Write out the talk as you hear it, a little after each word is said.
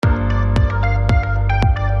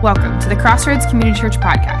Welcome to the Crossroads Community Church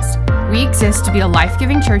Podcast. We exist to be a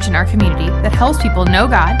life-giving church in our community that helps people know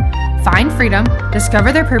God, find freedom,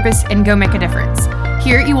 discover their purpose, and go make a difference.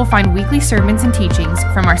 Here you will find weekly sermons and teachings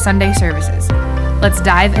from our Sunday services. Let's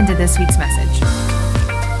dive into this week's message.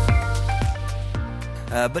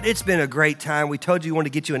 But it's been a great time. We told you we want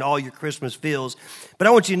to get you in all your Christmas feels. But I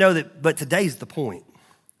want you to know that, but today's the point.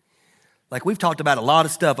 Like we've talked about a lot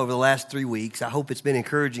of stuff over the last 3 weeks. I hope it's been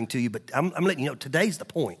encouraging to you, but I'm letting you know today's the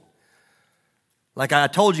point. Like I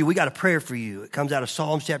told you, we got a prayer for you. It comes out of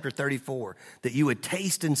Psalms chapter 34, that you would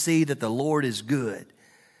taste and see that the Lord is good.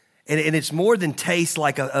 And it's more than taste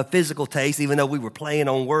like a physical taste, even though we were playing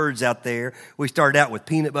on words out there. We started out with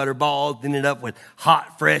peanut butter balls, ended up with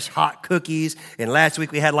fresh, hot cookies. And last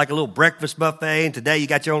week we had like a little breakfast buffet. And today you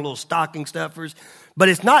got your own little stocking stuffers. But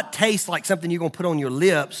it's not taste like something you're going to put on your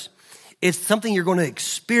lips. It's something you're going to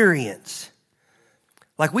experience.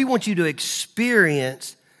 Like we want you to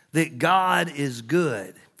experience that God is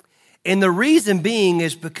good. And the reason being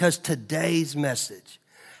is because today's message.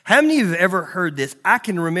 How many of you have ever heard this? I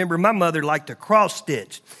can remember my mother liked to cross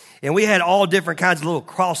stitch. And we had all different kinds of little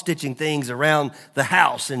cross-stitching things around the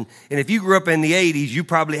house. And if you grew up in the 80s, you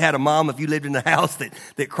probably had a mom, if you lived in the house,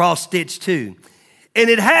 that cross-stitched too.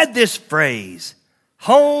 And it had this phrase,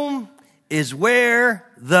 home is where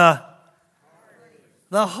the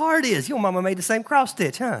heart is. Your mama made the same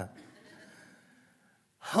cross-stitch, huh?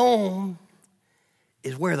 Home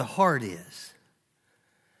is where the heart is.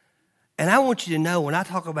 And I want you to know, when I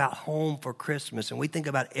talk about home for Christmas and we think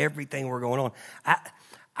about everything we're going on,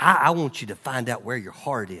 I want you to find out where your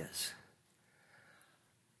heart is.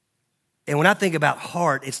 And when I think about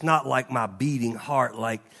heart, it's not like my beating heart,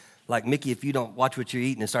 like Mickey, if you don't watch what you're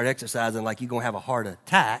eating and start exercising, like you're going to have a heart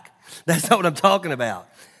attack. That's not what I'm talking about.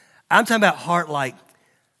 I'm talking about heart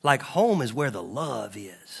like home is where the love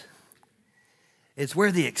is. It's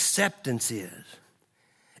where the acceptance is.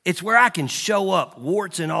 It's where I can show up,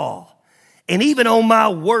 warts and all. And even on my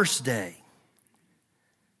worst day,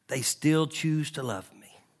 they still choose to love me.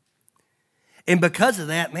 And because of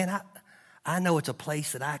that, man, I know it's a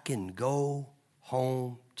place that I can go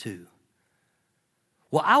home to.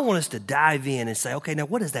 Well, I want us to dive in and say, okay, now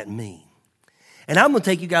what does that mean? And I'm going to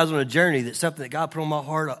take you guys on a journey that's something that God put on my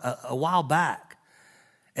heart a while back.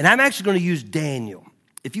 And I'm actually going to use Daniel.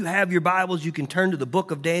 If you have your Bibles, you can turn to the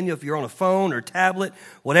book of Daniel. If you're on a phone or tablet,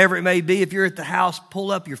 whatever it may be. If you're at the house,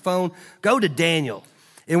 pull up your phone, go to Daniel.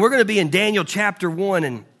 And we're going to be in Daniel chapter 1.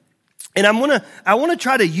 And I want to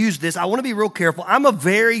try to use this. I want to be real careful. I'm a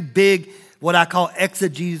very big, what I call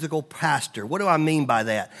exegetical pastor. What do I mean by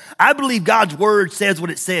that? I believe God's word says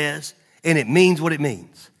what it says, and it means what it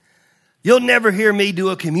means. You'll never hear me do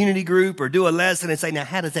a community group or do a lesson and say, now,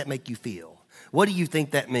 how does that make you feel? What do you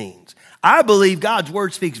think that means? I believe God's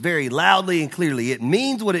word speaks very loudly and clearly. It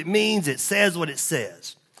means what it means. It says what it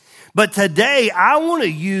says. But today, I want to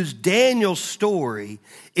use Daniel's story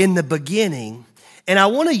in the beginning, and I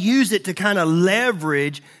want to use it to kind of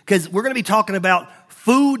leverage, because we're going to be talking about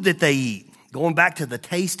food that they eat, going back to the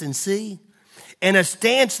taste and see, and a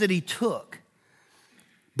stance that he took.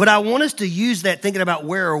 But I want us to use that thinking about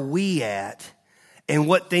where are we at and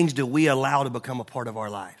what things do we allow to become a part of our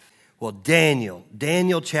life. Well,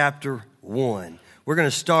 Daniel chapter 1. We're going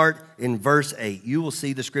to start in verse 8. You will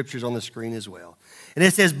see the scriptures on the screen as well. And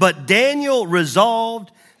it says, but Daniel resolved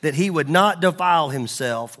that he would not defile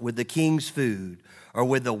himself with the king's food or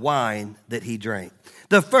with the wine that he drank.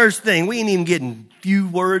 The first thing, we ain't even getting few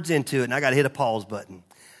words into it, and I got to hit a pause button.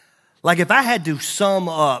 Like if I had to sum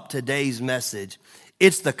up today's message,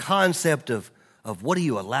 it's the concept of what are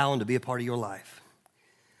you allowing to be a part of your life?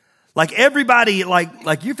 Like everybody,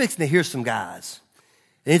 like you're fixing to hear some guys,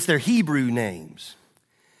 and it's their Hebrew names.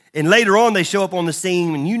 And later on, they show up on the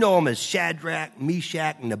scene, and you know them as Shadrach,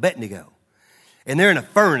 Meshach, and Abednego. And they're in a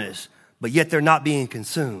furnace, but yet they're not being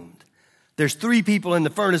consumed. There's 3 people in the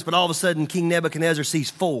furnace, but all of a sudden, King Nebuchadnezzar sees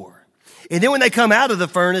 4. And then when they come out of the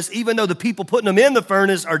furnace, even though the people putting them in the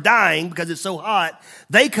furnace are dying because it's so hot,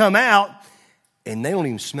 they come out, and they don't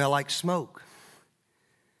even smell like smoke.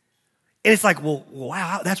 And it's like, well,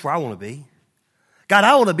 wow, that's where I want to be. God,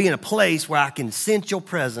 I want to be in a place where I can sense your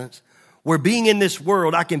presence, where being in this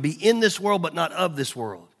world, I can be in this world, but not of this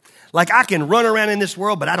world. Like I can run around in this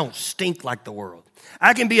world, but I don't stink like the world.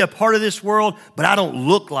 I can be a part of this world, but I don't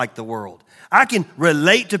look like the world. I can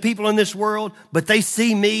relate to people in this world, but they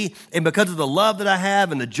see me, and because of the love that I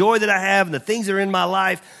have and the joy that I have and the things that are in my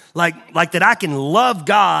life, like that I can love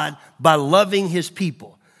God by loving his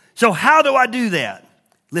people. So how do I do that?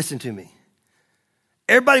 Listen to me.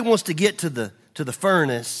 Everybody wants to get to the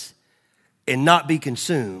furnace and not be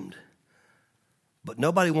consumed. But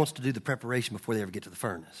nobody wants to do the preparation before they ever get to the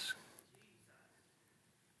furnace.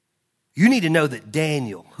 You need to know that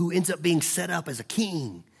Daniel, who ends up being set up as a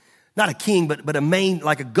king, not a king, but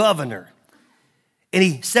like a governor, and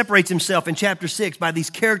he separates himself in chapter 6 by these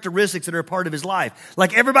characteristics that are a part of his life.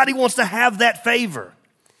 Like everybody wants to have that favor,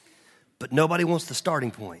 but nobody wants the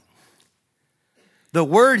starting point. The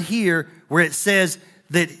word here where it says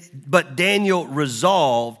that, but Daniel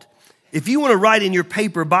resolved, if you want to write in your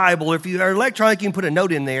paper Bible, or if you are electronic, you can put a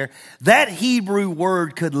note in there. That Hebrew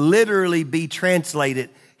word could literally be translated,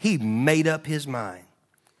 he made up his mind.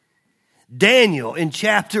 Daniel, in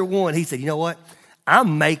chapter 1, he said, you know what?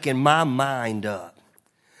 I'm making my mind up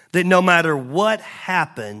that no matter what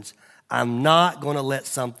happens, I'm not going to let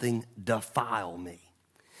something defile me.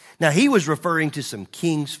 Now, he was referring to some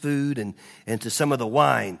king's food and to some of the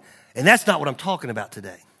wine, and that's not what I'm talking about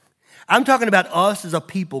today. I'm talking about us as a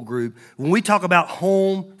people group. When we talk about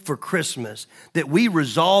home for Christmas, that we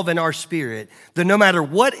resolve in our spirit that no matter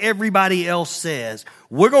what everybody else says,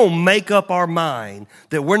 we're going to make up our mind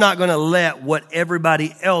that we're not going to let what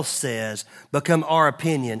everybody else says become our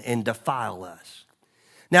opinion and defile us.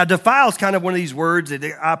 Now, defile is kind of one of these words that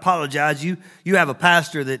I apologize. You have a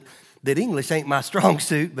pastor that English ain't my strong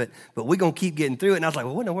suit, but we're going to keep getting through it. And I was like,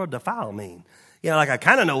 well, what in the world does defile mean? Like I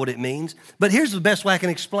kind of know what it means, but here's the best way I can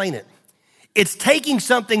explain it. It's taking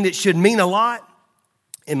something that should mean a lot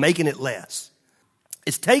and making it less.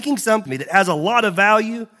 It's taking something that has a lot of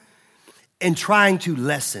value and trying to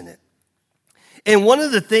lessen it. And one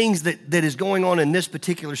of the things that is going on in this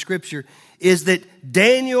particular scripture is that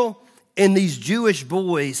Daniel and these Jewish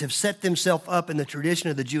boys have set themselves up in the tradition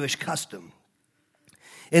of the Jewish custom.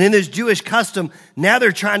 And in this Jewish custom, now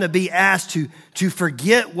they're trying to be asked to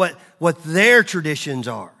forget what their traditions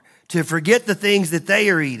are, to forget the things that they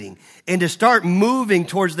are eating, and to start moving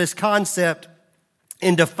towards this concept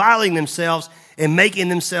and defiling themselves and making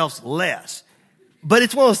themselves less. But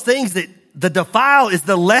it's one of those things that the defile is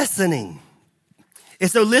the lessening. And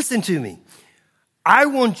so listen to me. I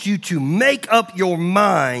want you to make up your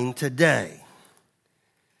mind today.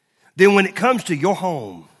 Then when it comes to your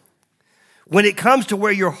home, when it comes to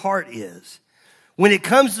where your heart is, when it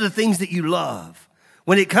comes to the things that you love,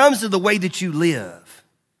 when it comes to the way that you live,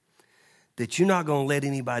 that you're not going to let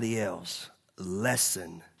anybody else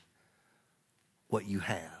lessen what you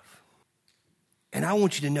have. And I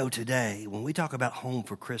want you to know today, when we talk about home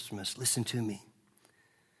for Christmas, listen to me.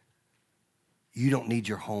 You don't need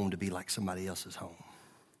your home to be like somebody else's home.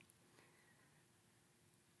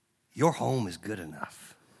 Your home is good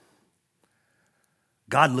enough.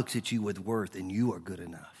 God looks at you with worth, and you are good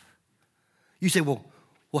enough. You say, well,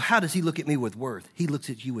 how does he look at me with worth? He looks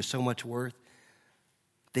at you with so much worth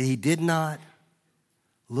that he did not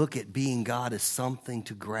look at being God as something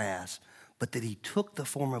to grasp, but that he took the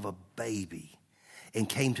form of a baby and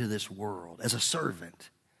came to this world as a servant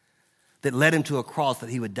that led him to a cross that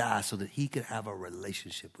he would die so that he could have a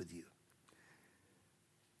relationship with you.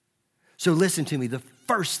 So listen to me. The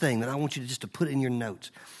first thing that I want you to just to put in your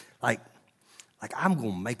notes, like I'm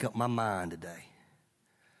going to make up my mind today.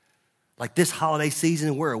 Like this holiday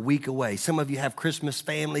season, we're a week away. Some of you have Christmas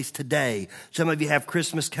families today. Some of you have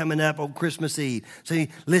Christmas coming up on Christmas Eve. So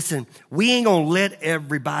listen, we ain't going to let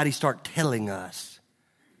everybody start telling us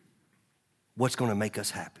what's going to make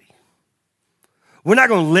us happy. We're not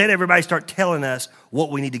going to let everybody start telling us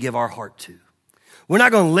what we need to give our heart to. We're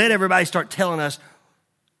not going to let everybody start telling us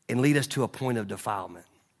and lead us to a point of defilement.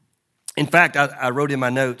 In fact, I wrote in my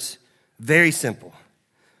notes, very simple.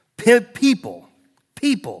 People,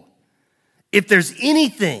 if there's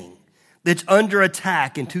anything that's under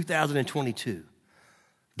attack in 2022,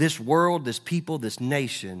 this world, this people, this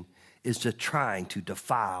nation is just trying to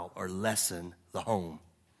defile or lessen the home.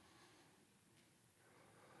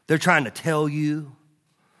 They're trying to tell you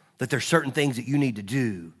that there's certain things that you need to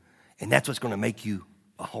do, and that's what's going to make you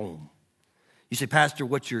a home. You say, Pastor,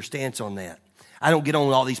 what's your stance on that? I don't get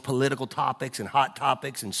on all these political topics and hot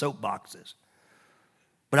topics and soapboxes.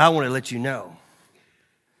 But I want to let you know,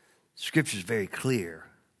 Scripture is very clear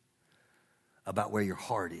about where your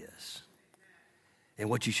heart is and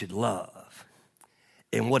what you should love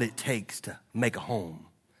and what it takes to make a home.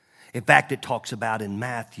 In fact, it talks about in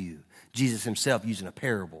Matthew, Jesus himself using a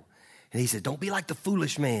parable. And he said, don't be like the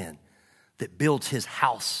foolish man that builds his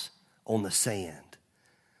house on the sand,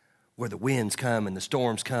 where the winds come and the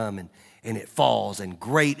storms come and it falls, and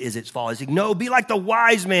great is its fall. He said, no, be like the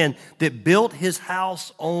wise man that built his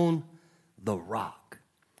house on the rock.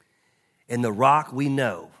 And the rock we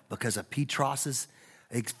know, because of Petros's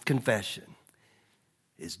confession,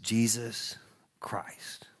 is Jesus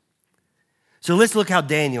Christ. So let's look how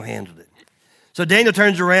Daniel handled it. So Daniel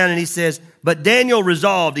turns around and he says, but Daniel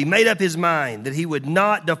resolved, he made up his mind that he would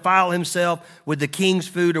not defile himself with the king's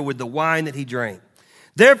food or with the wine that he drank.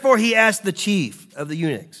 Therefore he asked the chief of the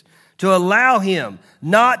eunuchs to allow him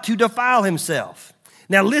not to defile himself.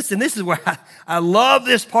 Now listen, this is where I love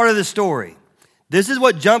this part of the story. This is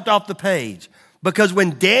what jumped off the page. Because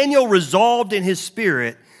when Daniel resolved in his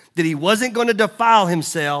spirit that he wasn't going to defile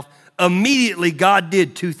himself, immediately God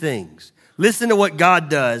did two things. Listen to what God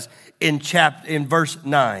does in verse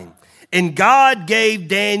 9. And God gave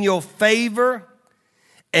Daniel favor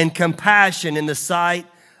and compassion in the sight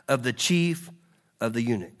of the chief of the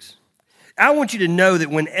eunuchs. I want you to know that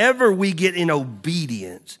whenever we get in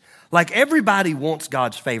obedience, like everybody wants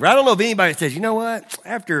God's favor. I don't know if anybody says, you know what,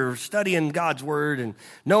 after studying God's word and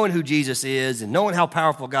knowing who Jesus is and knowing how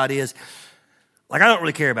powerful God is, like I don't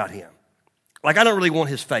really care about him. Like I don't really want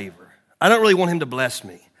his favor. I don't really want him to bless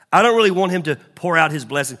me. I don't really want him to pour out his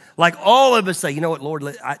blessing. Like all of us say, you know what, Lord,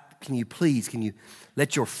 can you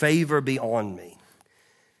let your favor be on me?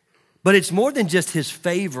 But it's more than just his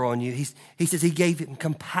favor on you. He says he gave him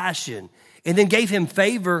compassion and then gave him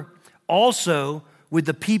favor also with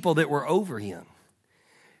the people that were over him.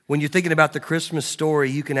 When you're thinking about the Christmas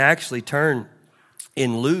story, you can actually turn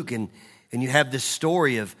in Luke and you have this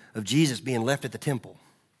story of Jesus being left at the temple.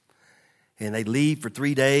 And they leave for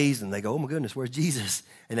 3 days and they go, oh my goodness, where's Jesus?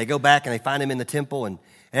 And they go back and they find him in the temple. And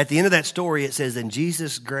at the end of that story, it says, and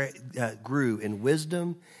Jesus grew in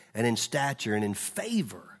wisdom and in stature and in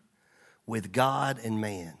favor with God and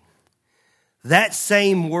man. That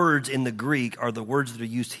same words in the Greek are the words that are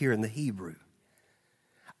used here in the Hebrew.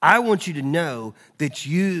 I want you to know that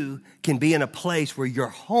you can be in a place where your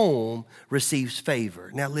home receives favor.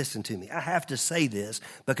 Now listen to me. I have to say this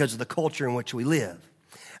because of the culture in which we live.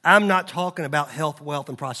 I'm not talking about health, wealth,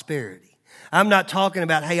 and prosperity. I'm not talking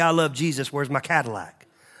about, hey, I love Jesus, where's my Cadillac?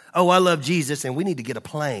 Oh, I love Jesus, and we need to get a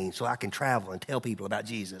plane so I can travel and tell people about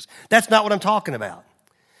Jesus. That's not what I'm talking about.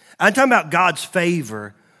 I'm talking about God's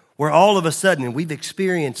favor where all of a sudden, and we've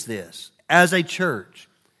experienced this as a church,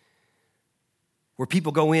 where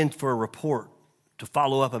people go in for a report to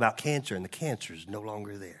follow up about cancer, and the cancer is no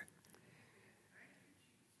longer there.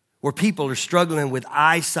 Where people are struggling with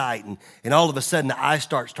eyesight, and all of a sudden the eye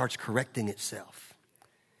starts correcting itself.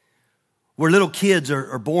 Where little kids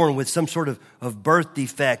are born with some sort of birth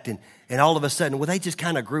defect, and all of a sudden, well, they just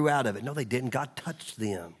kind of grew out of it. No, they didn't. God touched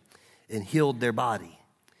them and healed their body.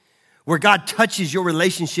 Where God touches your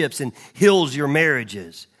relationships and heals your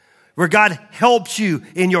marriages. Where God helps you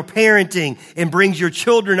in your parenting and brings your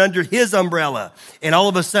children under his umbrella. And all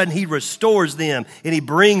of a sudden he restores them and he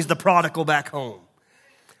brings the prodigal back home.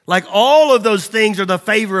 Like all of those things are the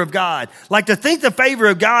favor of God. Like to think the favor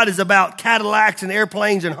of God is about Cadillacs and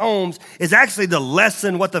airplanes and homes is actually the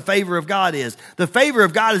lesson what the favor of God is. The favor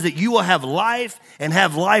of God is that you will have life and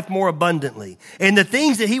have life more abundantly. And the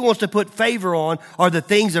things that he wants to put favor on are the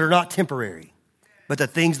things that are not temporary, but the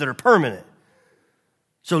things that are permanent.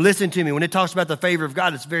 So listen to me. When it talks about the favor of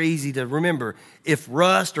God, it's very easy to remember. If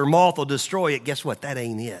rust or moth will destroy it, guess what? That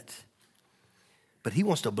ain't it. But he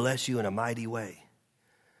wants to bless you in a mighty way.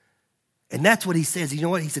 And that's what he says. You know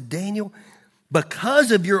what? He said, Daniel,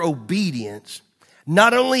 because of your obedience,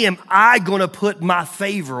 not only am I going to put my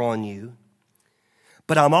favor on you,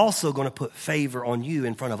 but I'm also going to put favor on you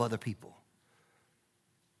in front of other people.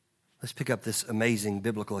 Let's pick up this amazing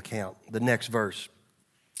biblical account. The next verse,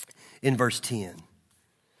 in verse 10.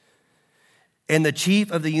 And the chief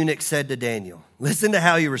of the eunuchs said to Daniel, listen to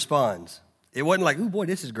how he responds. It wasn't like, oh boy,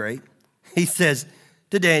 this is great. He says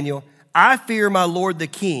to Daniel, I fear my lord the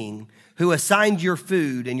king, who assigned your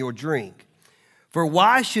food and your drink. For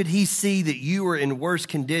why should he see that you are in worse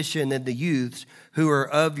condition than the youths who are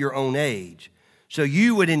of your own age? So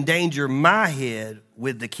you would endanger my head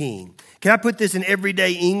with the king. Can I put this in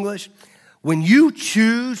everyday English? When you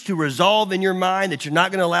choose to resolve in your mind that you're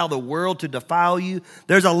not going to allow the world to defile you,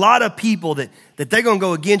 there's a lot of people that they're going to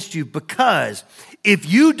go against you because if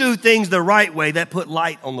you do things the right way, that put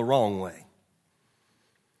light on the wrong way.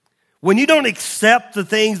 When you don't accept the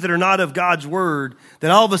things that are not of God's word, then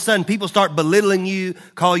all of a sudden people start belittling you,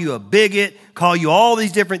 call you a bigot, call you all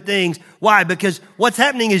these different things. Why? Because what's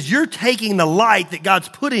happening is you're taking the light that God's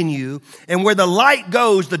put in you, and where the light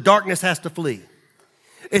goes, the darkness has to flee.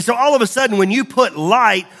 And so all of a sudden when you put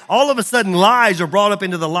light, all of a sudden lies are brought up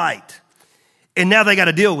into the light. And now they got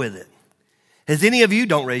to deal with it. Has any of you,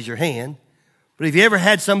 don't raise your hand, but have you ever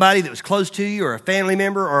had somebody that was close to you or a family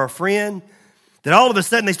member or a friend that all of a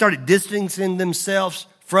sudden they started distancing themselves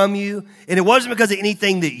from you? And it wasn't because of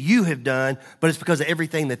anything that you have done, but it's because of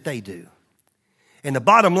everything that they do. And the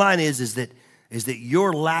bottom line is that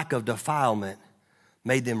your lack of defilement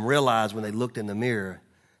made them realize when they looked in the mirror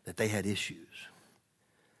that they had issues.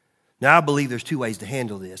 Now, I believe there's two ways to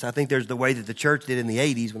handle this. I think there's the way that the church did in the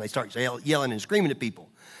 80s when they started yelling and screaming at people,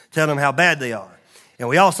 telling them how bad they are. And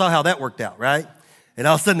we all saw how that worked out, right? And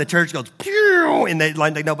all of a sudden the church goes, pew, and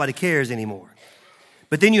like nobody cares anymore.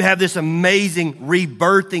 But then you have this amazing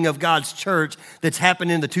rebirthing of God's church that's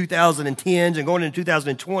happened in the 2010s and going into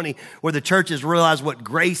 2020, where the church has realized what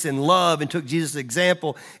grace and love and took Jesus'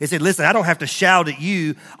 example and said, listen, I don't have to shout at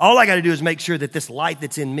you. All I got to do is make sure that this light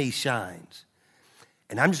that's in me shines.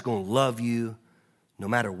 And I'm just going to love you no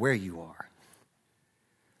matter where you are.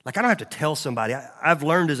 Like, I don't have to tell somebody. I've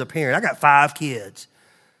learned as a parent. I got 5 kids.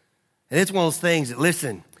 And it's one of those things that,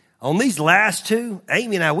 listen, on these last 2,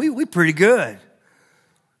 Amy and I, we pretty good.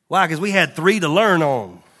 Why? Because we had 3 to learn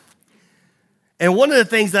on. And one of the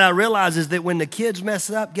things that I realize is that when the kids mess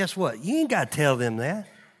up, guess what? You ain't got to tell them that.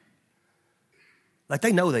 Like,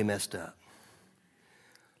 they know they messed up.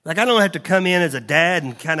 Like, I don't have to come in as a dad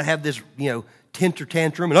and kind of have this, temper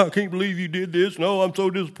tantrum, and I can't believe you did this. No, I'm so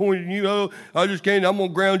disappointed in you. Oh, I just can't. I'm going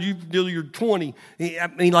to ground you until you're 20. I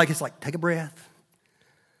mean, it's like, take a breath.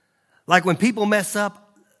 Like, when people mess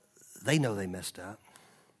up, they know they messed up.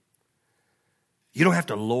 You don't have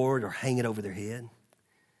to lord or hang it over their head.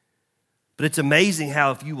 But it's amazing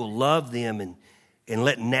how if you will love them and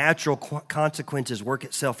let natural consequences work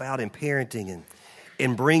itself out in parenting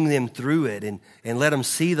and bring them through it and let them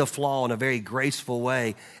see the flaw in a very graceful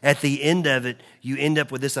way, at the end of it, you end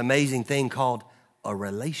up with this amazing thing called a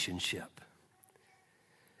relationship.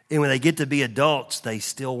 And when they get to be adults, they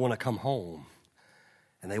still want to come home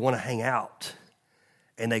and they want to hang out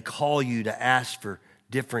and they call you to ask for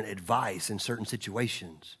different advice in certain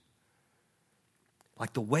situations.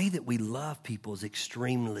 Like, the way that we love people is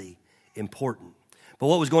extremely important. But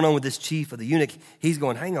what was going on with this chief of the eunuch, he's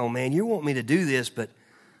going, hang on, man, you want me to do this, but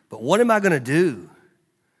what am I going to do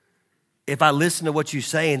if I listen to what you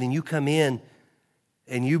say and then you come in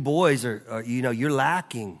and you boys are you're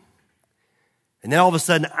lacking. And then all of a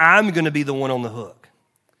sudden, I'm going to be the one on the hook.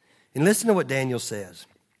 And listen to what Daniel says.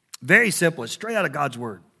 Very simple. It's straight out of God's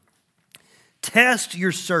word. Test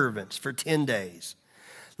your servants for 10 days.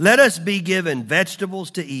 Let us be given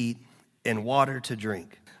vegetables to eat and water to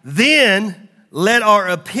drink. Then let our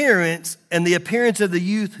appearance and the appearance of the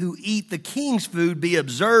youth who eat the king's food be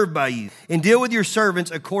observed by you. And deal with your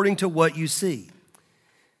servants according to what you see.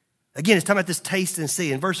 Again, it's talking about this taste and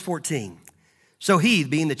see. In verse 14. So he,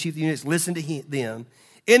 being the chief of the eunuchs, listened to them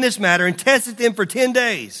in this matter and tested them for 10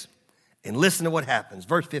 days. And listen to what happens.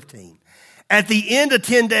 Verse 15. At the end of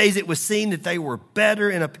 10 days, it was seen that they were better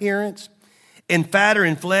in appearance and fatter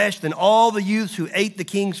in flesh than all the youths who ate the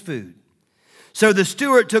king's food. So the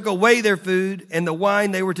steward took away their food and the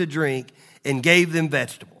wine they were to drink and gave them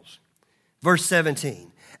vegetables. Verse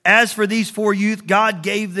 17. As for these 4 youth, God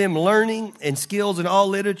gave them learning and skills in all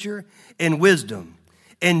literature and wisdom.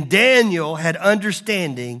 And Daniel had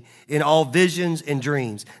understanding in all visions and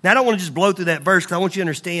dreams. Now, I don't want to just blow through that verse because I want you to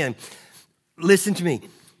understand. Listen to me.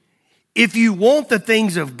 If you want the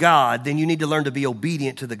things of God, then you need to learn to be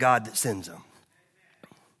obedient to the God that sends them.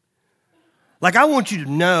 Like, I want you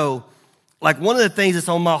to know, like, one of the things that's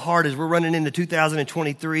on my heart is we're running into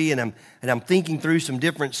 2023 and I'm thinking through some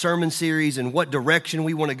different sermon series and what direction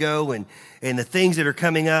we want to go and the things that are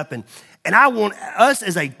coming up. And I want us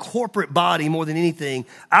as a corporate body more than anything,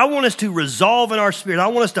 I want us to resolve in our spirit. I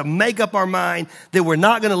want us to make up our mind that we're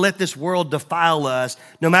not going to let this world defile us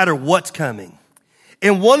no matter what's coming.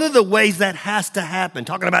 And one of the ways that has to happen,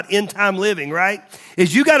 talking about end time living, right,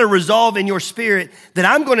 is you got to resolve in your spirit that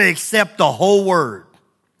I'm going to accept the whole word.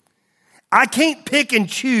 I can't pick and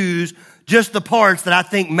choose just the parts that I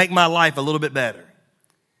think make my life a little bit better.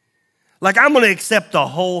 Like, I'm going to accept the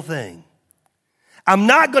whole thing. I'm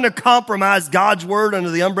not going to compromise God's word under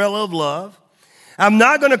the umbrella of love. I'm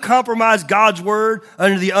not going to compromise God's word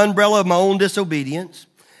under the umbrella of my own disobedience.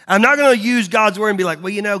 I'm not going to use God's word and be like,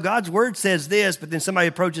 well, God's word says this, but then somebody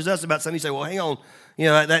approaches us about something, you say, well, hang on,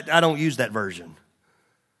 I don't use that version.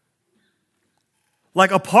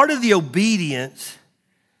 Like, a part of the obedience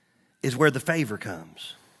is where the favor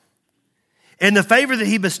comes. And the favor that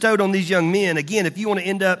he bestowed on these young men, again, if you want to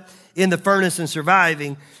end up in the furnace and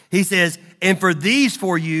surviving, he says, and for these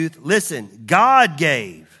 4 youth, listen, God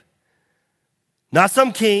gave, not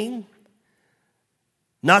some king,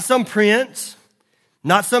 not some prince,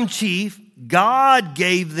 not some chief. God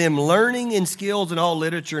gave them learning and skills in all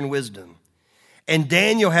literature and wisdom. And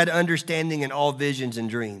Daniel had understanding in all visions and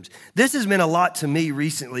dreams. This has meant a lot to me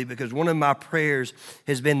recently because one of my prayers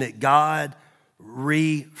has been that God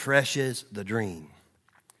refreshes the dream.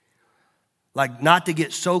 Like, not to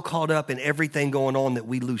get so caught up in everything going on that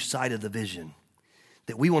we lose sight of the vision.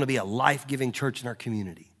 that we want to be a life-giving church in our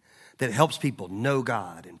community that helps people know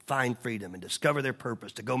God and find freedom and discover their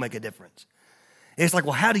purpose to go make a difference. And it's like,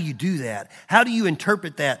 well, how do you do that? How do you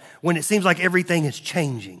interpret that when it seems like everything is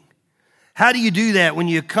changing? How do you do that when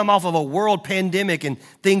you come off of a world pandemic and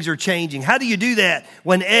things are changing? How do you do that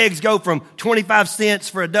when eggs go from 25 cents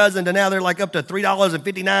for a dozen to now they're like up to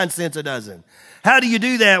 $3.59 a dozen? How do you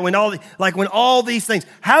do that when all these things,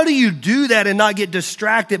 how do you do that and not get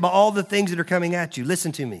distracted by all the things that are coming at you?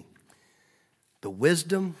 Listen to me. The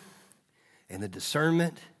wisdom and the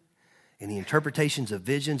discernment and the interpretations of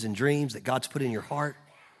visions and dreams that God's put in your heart,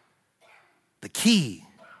 the key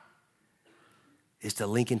is to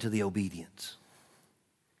link into the obedience.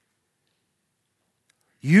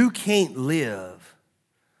 You can't live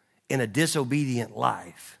in a disobedient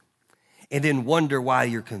life and then wonder why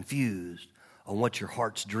you're confused on what your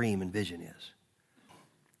heart's dream and vision is.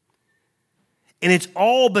 And it's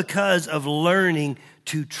all because of learning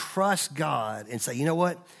to trust God and say, you know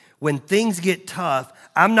what? When things get tough,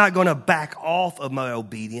 I'm not going to back off of my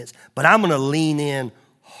obedience, but I'm going to lean in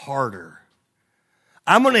harder.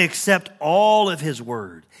 I'm going to accept all of his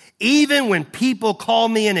word. Even when people call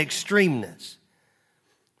me an extremeness,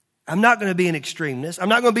 I'm not going to be an extremeness. I'm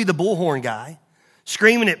not going to be the bullhorn guy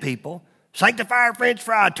screaming at people, sanctify French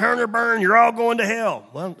fry, turn or burn, you're all going to hell.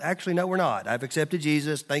 Well, actually, no, we're not. I've accepted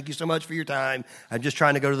Jesus. Thank you so much for your time. I'm just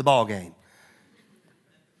trying to go to the ball game.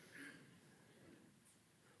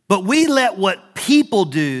 But we let what people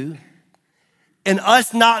do and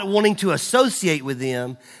us not wanting to associate with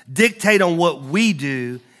them dictate on what we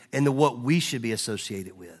do and what we should be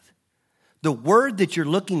associated with. The word that you're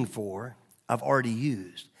looking for, I've already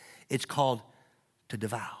used. It's called to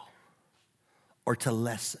devour or to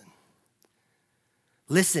lessen.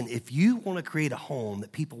 Listen, if you want to create a home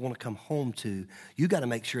that people want to come home to, you got to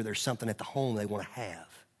make sure there's something at the home they want to have.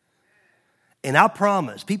 And I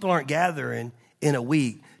promise, people aren't gathering in a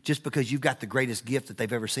week just because you've got the greatest gift that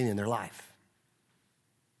they've ever seen in their life.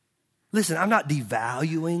 Listen, I'm not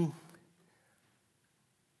devaluing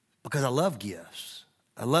because I love gifts.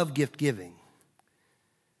 I love gift giving.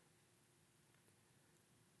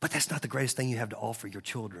 But that's not the greatest thing you have to offer your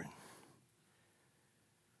children.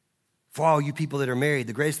 For all you people that are married,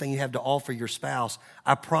 the greatest thing you have to offer your spouse,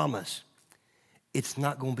 I promise, it's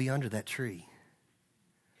not going to be under that tree.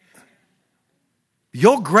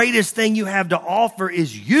 Your greatest thing you have to offer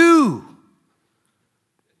is you.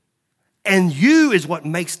 And you is what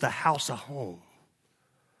makes the house a home.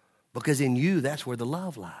 Because in you, that's where the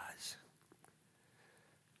love lies.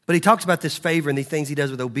 But he talks about this favor and the things he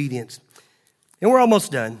does with obedience. And we're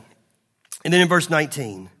almost done. And then in verse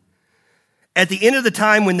 19, at the end of the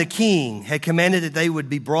time when the king had commanded that they would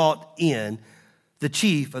be brought in, the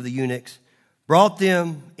chief of the eunuchs brought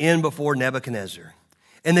them in before Nebuchadnezzar.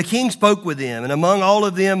 And the king spoke with them, and among all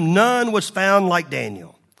of them, none was found like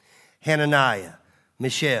Daniel, Hananiah,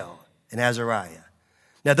 Mishael, and Azariah.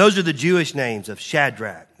 Now, those are the Jewish names of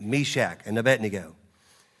Shadrach, Meshach, and Abednego.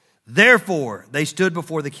 Therefore, they stood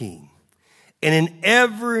before the king, and in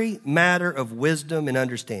every matter of wisdom and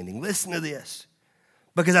understanding. Listen to this,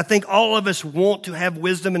 because I think all of us want to have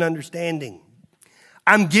wisdom and understanding.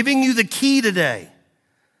 I'm giving you the key today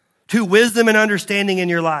to wisdom and understanding in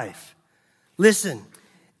your life. Listen.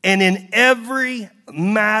 And in every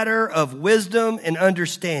matter of wisdom and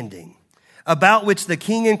understanding, about which the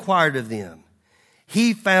king inquired of them,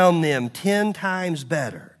 he found them 10 times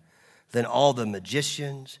better than all the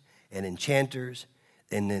magicians and enchanters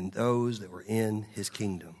and than those that were in his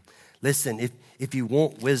kingdom. Listen, if you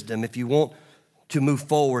want wisdom, if you want to move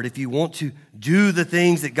forward, if you want to do the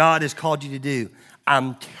things that God has called you to do,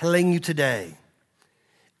 I'm telling you today,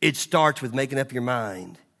 it starts with making up your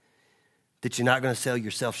mind that you're not going to sell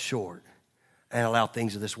yourself short and allow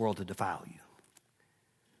things of this world to defile you.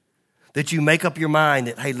 That you make up your mind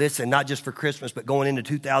that, hey, listen, not just for Christmas, but going into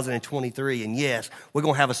 2023, and yes, we're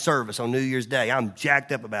going to have a service on New Year's Day. I'm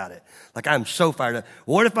jacked up about it. Like, I'm so fired up.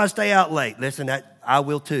 What if I stay out late? Listen, that I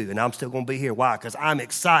will too, and I'm still going to be here. Why? Because I'm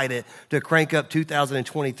excited to crank up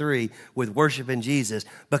 2023 with worshiping Jesus,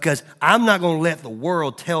 because I'm not going to let the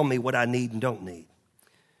world tell me what I need and don't need.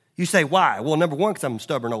 You say, why? Well, number one, because I'm a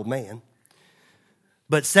stubborn old man.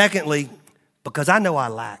 But secondly, because I know I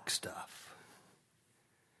lack stuff.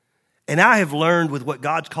 And I have learned with what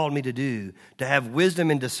God's called me to do, to have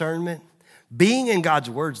wisdom and discernment, being in God's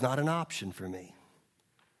word is not an option for me.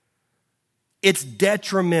 It's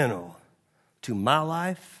detrimental to my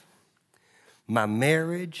life, my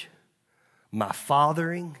marriage, my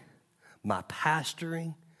fathering, my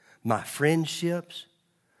pastoring, my friendships.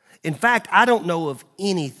 In fact, I don't know of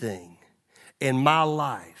anything in my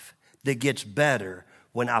life that gets better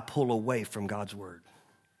when I pull away from God's word.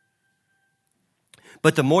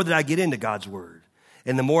 But the more that I get into God's word,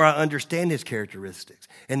 and the more I understand his characteristics,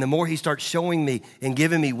 and the more he starts showing me and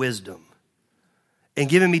giving me wisdom and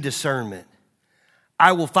giving me discernment,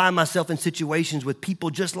 I will find myself in situations with people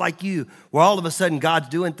just like you, where all of a sudden God's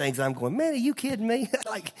doing things and I'm going, man, are you kidding me?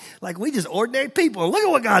 like we just ordinary people, and look at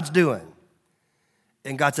what God's doing.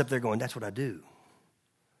 And God's up there going, that's what I do.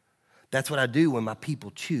 That's what I do when my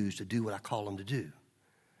people choose to do what I call them to do.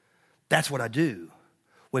 That's what I do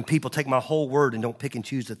when people take my whole word and don't pick and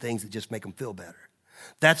choose the things that just make them feel better.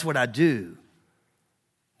 That's what I do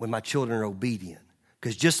when my children are obedient.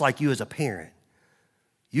 Because just like you as a parent,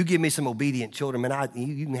 you give me some obedient children, man,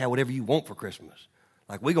 you can have whatever you want for Christmas.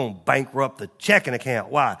 Like, we're going to bankrupt the checking account.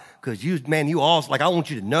 Why? Because you all, like, I want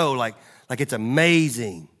you to know, like it's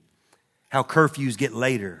amazing how curfews get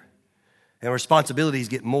later and responsibilities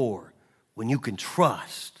get more when you can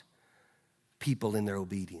trust people in their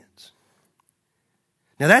obedience.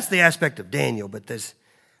 Now, that's the aspect of Daniel, but there's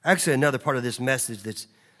actually another part of this message that's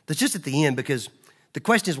just at the end, because the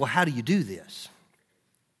question is, well, how do you do this?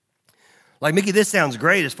 Like, Mickey, this sounds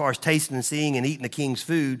great as far as tasting and seeing and eating the king's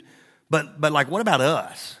food, but like, what about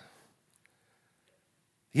us?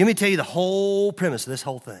 Let me tell you the whole premise of this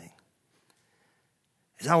whole thing.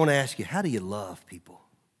 Is I want to ask you, how do you love people?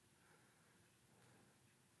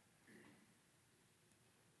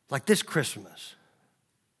 Like this Christmas,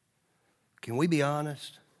 can we be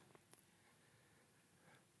honest?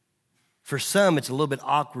 For some, it's a little bit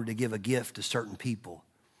awkward to give a gift to certain people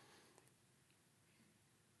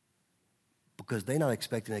because they're not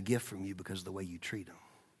expecting a gift from you because of the way you treat them.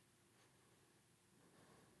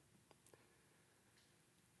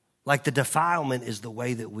 Like the defilement is the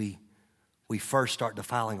way that we first start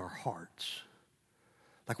defiling our hearts.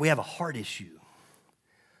 Like we have a heart issue.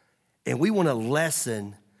 And we want to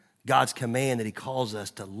lessen God's command that he calls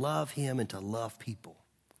us to love him and to love people.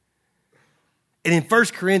 And in 1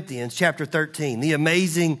 Corinthians chapter 13, the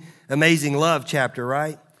amazing, amazing love chapter,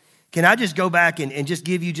 right? Can I just go back and just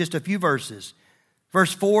give you just a few verses?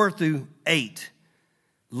 Verse 4 through 8.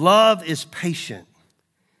 Love is patient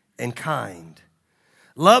and kind.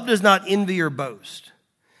 Love does not envy or boast.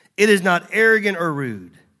 It is not arrogant or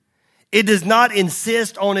rude. It does not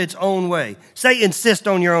insist on its own way. Say, insist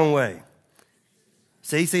on your own way.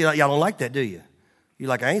 See, y'all don't like that, do you? You're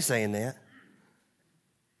like, I ain't saying that.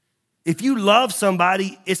 If you love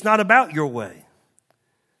somebody, it's not about your way.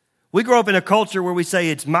 We grow up in a culture where we say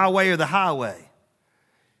it's my way or the highway.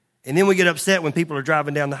 And then we get upset when people are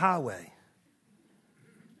driving down the highway.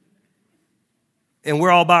 And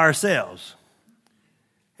we're all by ourselves.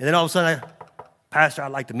 And then all of a sudden, Pastor,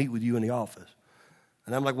 I'd like to meet with you in the office.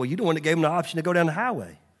 And I'm like, well, you're the one that gave them the option to go down the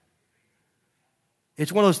highway.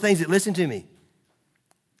 It's one of those things that, listen to me,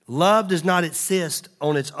 love does not insist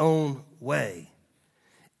on its own way.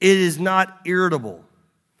 It is not irritable.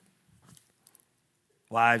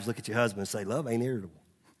 Wives, look at your husband and say, love ain't irritable.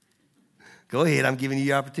 Go ahead, I'm giving you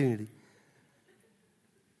the opportunity.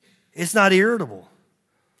 It's not irritable.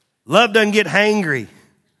 Love doesn't get hangry.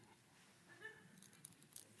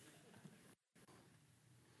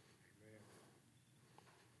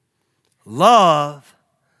 Love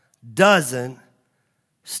doesn't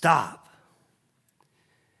stop.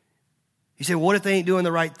 You say, well, what if they ain't doing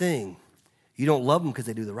the right thing? You don't love them because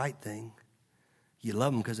they do the right thing. You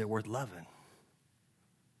love them because they're worth loving.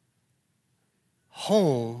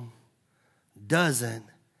 Home doesn't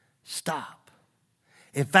stop.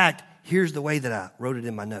 In fact, here's the way that I wrote it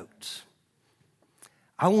in my notes.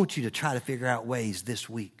 I want you to try to figure out ways this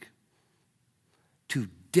week to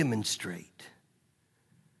demonstrate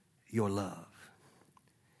your love.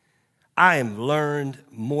 I have learned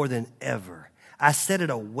more than ever. I sat at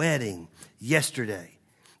a wedding yesterday,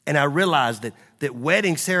 and I realized that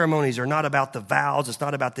wedding ceremonies are not about the vows. It's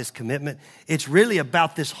not about this commitment. It's really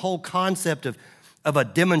about this whole concept of a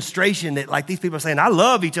demonstration that, like, these people are saying, I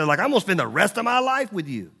love each other. Like, I'm going to spend the rest of my life with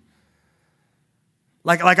you.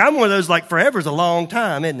 Like I'm one of those, like, forever's a long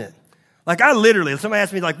time, isn't it? Like, I literally, if somebody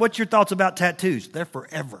asks me, like, what's your thoughts about tattoos? They're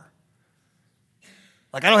forever.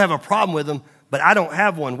 Like, I don't have a problem with them, but I don't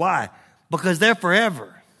have one. Why? Because they're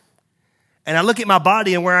forever. And I look at my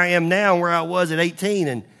body and where I am now and where I was at 18,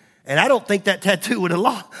 and I don't think that tattoo would have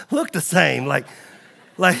looked the same. Like,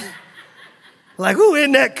 ooh,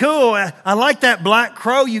 isn't that cool? I like that black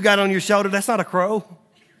crow you got on your shoulder. That's not a crow.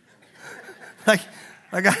 like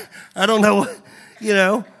I don't know,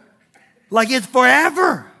 like it's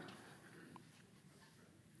forever.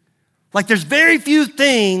 Like there's very few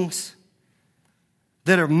things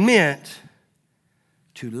that are meant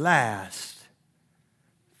to last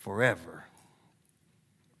forever.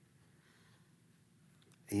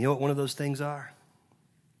 And you know what one of those things are?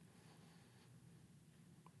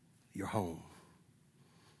 your home.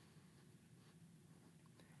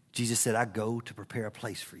 Jesus said, I go to prepare a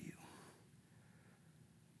place for you.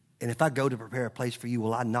 And if I go to prepare a place for you,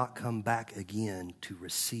 will I not come back again to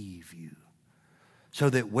receive you? So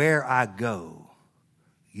that where I go,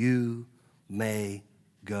 you may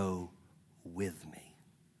go with me.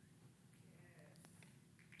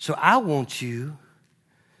 So I want you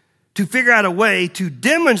to figure out a way to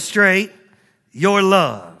demonstrate your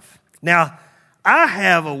love. Now, I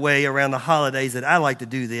have a way around the holidays that I like to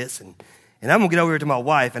do this, and I'm going to get over here to my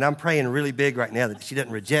wife, and I'm praying really big right now that she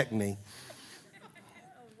doesn't reject me.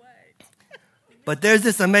 But there's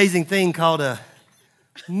this amazing thing called a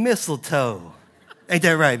mistletoe. Ain't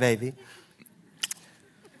that right, baby?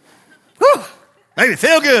 Whew, baby,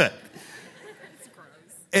 feel good.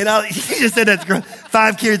 And you just said that's gross.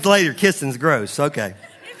 5 kids later, kissing's gross. Okay.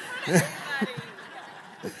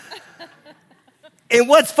 And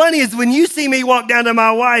what's funny is when you see me walk down to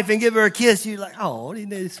my wife and give her a kiss, you're like, oh, isn't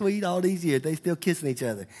that sweet all these years? They still kissing each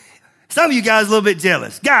other. Some of you guys are a little bit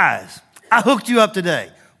jealous. Guys, I hooked you up today.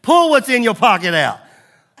 Pull what's in your pocket out.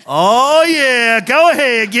 Oh, yeah, go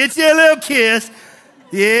ahead. Get you a little kiss.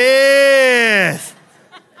 Yes.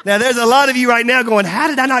 Now, there's a lot of you right now going, how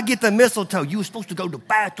did I not get the mistletoe? You were supposed to go to the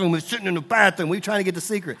bathroom. We're sitting in the bathroom. We're trying to get the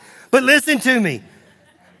secret. But listen to me.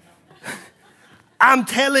 I'm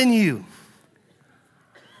telling you,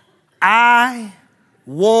 I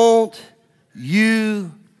want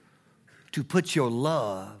you to put your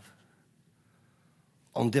love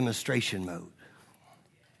on demonstration mode.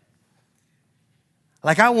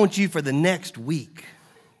 Like, I want you for the next week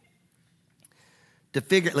to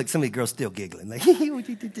figure, like, some of the girls still giggling. Like, you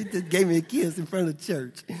gave me a kiss in front of the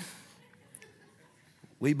church.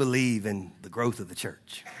 We believe in the growth of the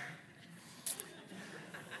church.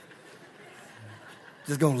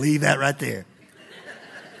 Just going to leave that right there.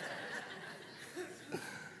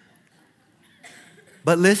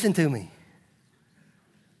 But listen to me.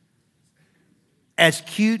 As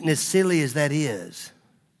cute and as silly as that is,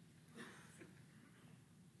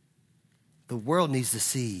 the world needs to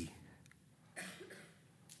see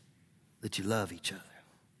that you love each other.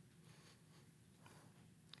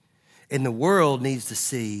 And the world needs to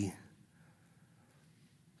see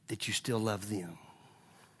that you still love them.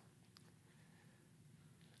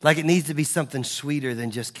 Like, it needs to be something sweeter than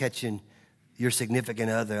just catching your significant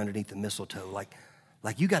other underneath the mistletoe.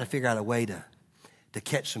 Like you got to figure out a way to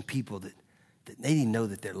catch some people that they didn't know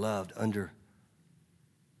that they're loved under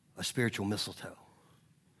a spiritual mistletoe.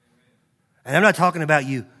 And I'm not talking about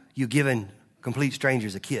you giving complete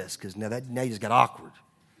strangers a kiss, because now you just got awkward.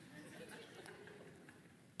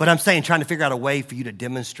 But I'm saying trying to figure out a way for you to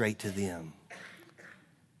demonstrate to them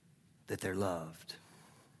that they're loved.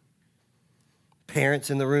 Parents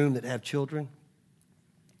in the room that have children,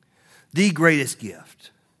 the greatest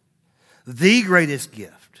gift,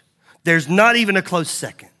 there's not even a close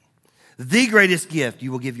second, the greatest gift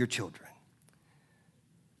you will give your children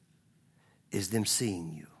is them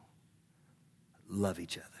seeing you love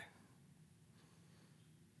each other.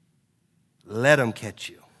 Let them catch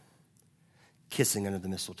you kissing under the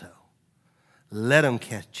mistletoe. Let them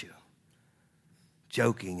catch you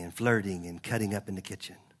joking and flirting and cutting up in the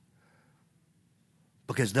kitchen.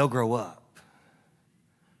 Because they'll grow up,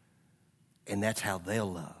 and that's how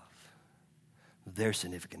they'll love their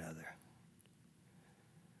significant other.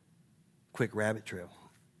 Quick rabbit trail.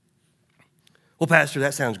 Well, Pastor,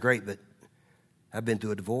 that sounds great, but I've been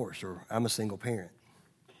through a divorce, or I'm a single parent.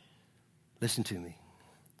 Listen to me.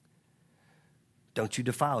 Don't you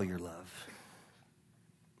defile your love.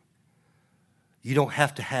 You don't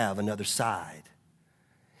have to have another side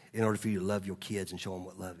in order for you to love your kids and show them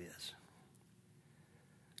what love is.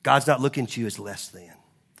 God's not looking at you as less than.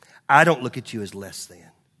 I don't look at you as less than.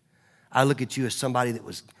 I look at you as somebody that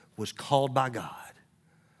was called by God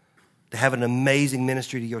to have an amazing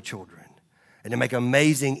ministry to your children and to make an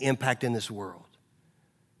amazing impact in this world.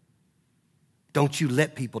 Don't you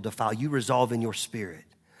let people defile. You resolve in your spirit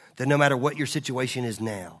that no matter what your situation is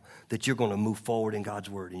now, that you're going to move forward in God's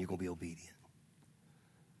word and you're going to be obedient.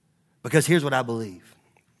 Because here's what I believe.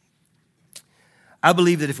 I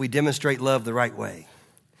believe that if we demonstrate love the right way,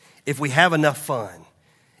 if we have enough fun,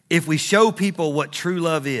 if we show people what true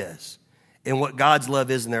love is and what God's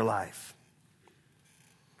love is in their life,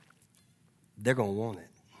 they're going to want it.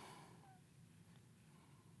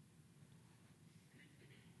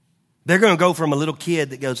 They're going to go from a little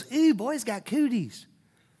kid that goes, ooh, boys got cooties,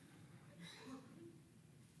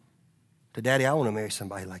 to Daddy, I want to marry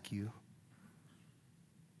somebody like you.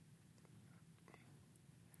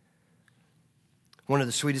 One of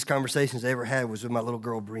the sweetest conversations I ever had was with my little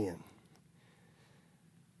girl, Brian.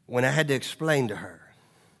 When I had to explain to her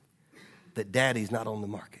that daddy's not on the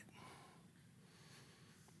market.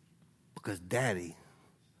 Because daddy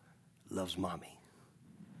loves mommy.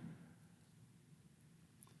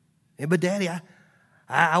 But daddy,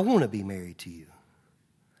 I want to be married to you.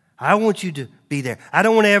 I want you to be there. I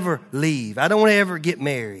don't want to ever leave. I don't want to ever get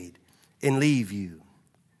married and leave you.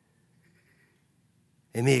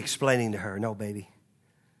 And me explaining to her, no, baby,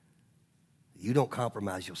 you don't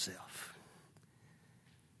compromise yourself.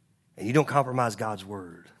 And you don't compromise God's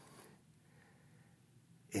word.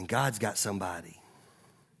 And God's got somebody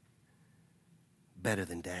better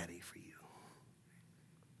than daddy for you.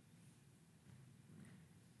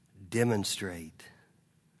 Demonstrate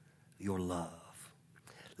your love.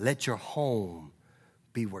 Let your home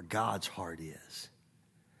be where God's heart is.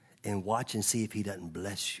 And watch and see if he doesn't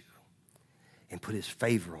bless you and put his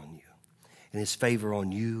favor on you. And his favor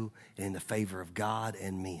on you and in the favor of God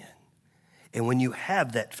and men. And when you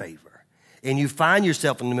have that favor and you find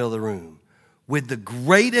yourself in the middle of the room with the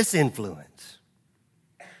greatest influence,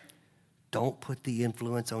 don't put the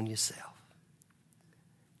influence on yourself.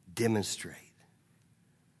 Demonstrate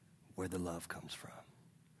where the love comes from.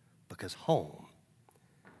 Because home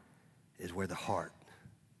is where the heart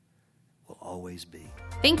will always be.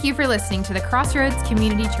 Thank you for listening to the Crossroads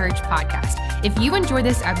Community Church podcast. If you enjoyed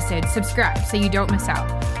this episode, subscribe so you don't miss out.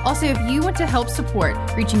 Also, if you want to help support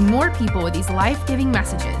reaching more people with these life-giving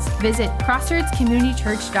messages, visit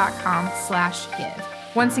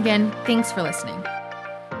crossroadscommunitychurch.com/give. Once again, thanks for listening.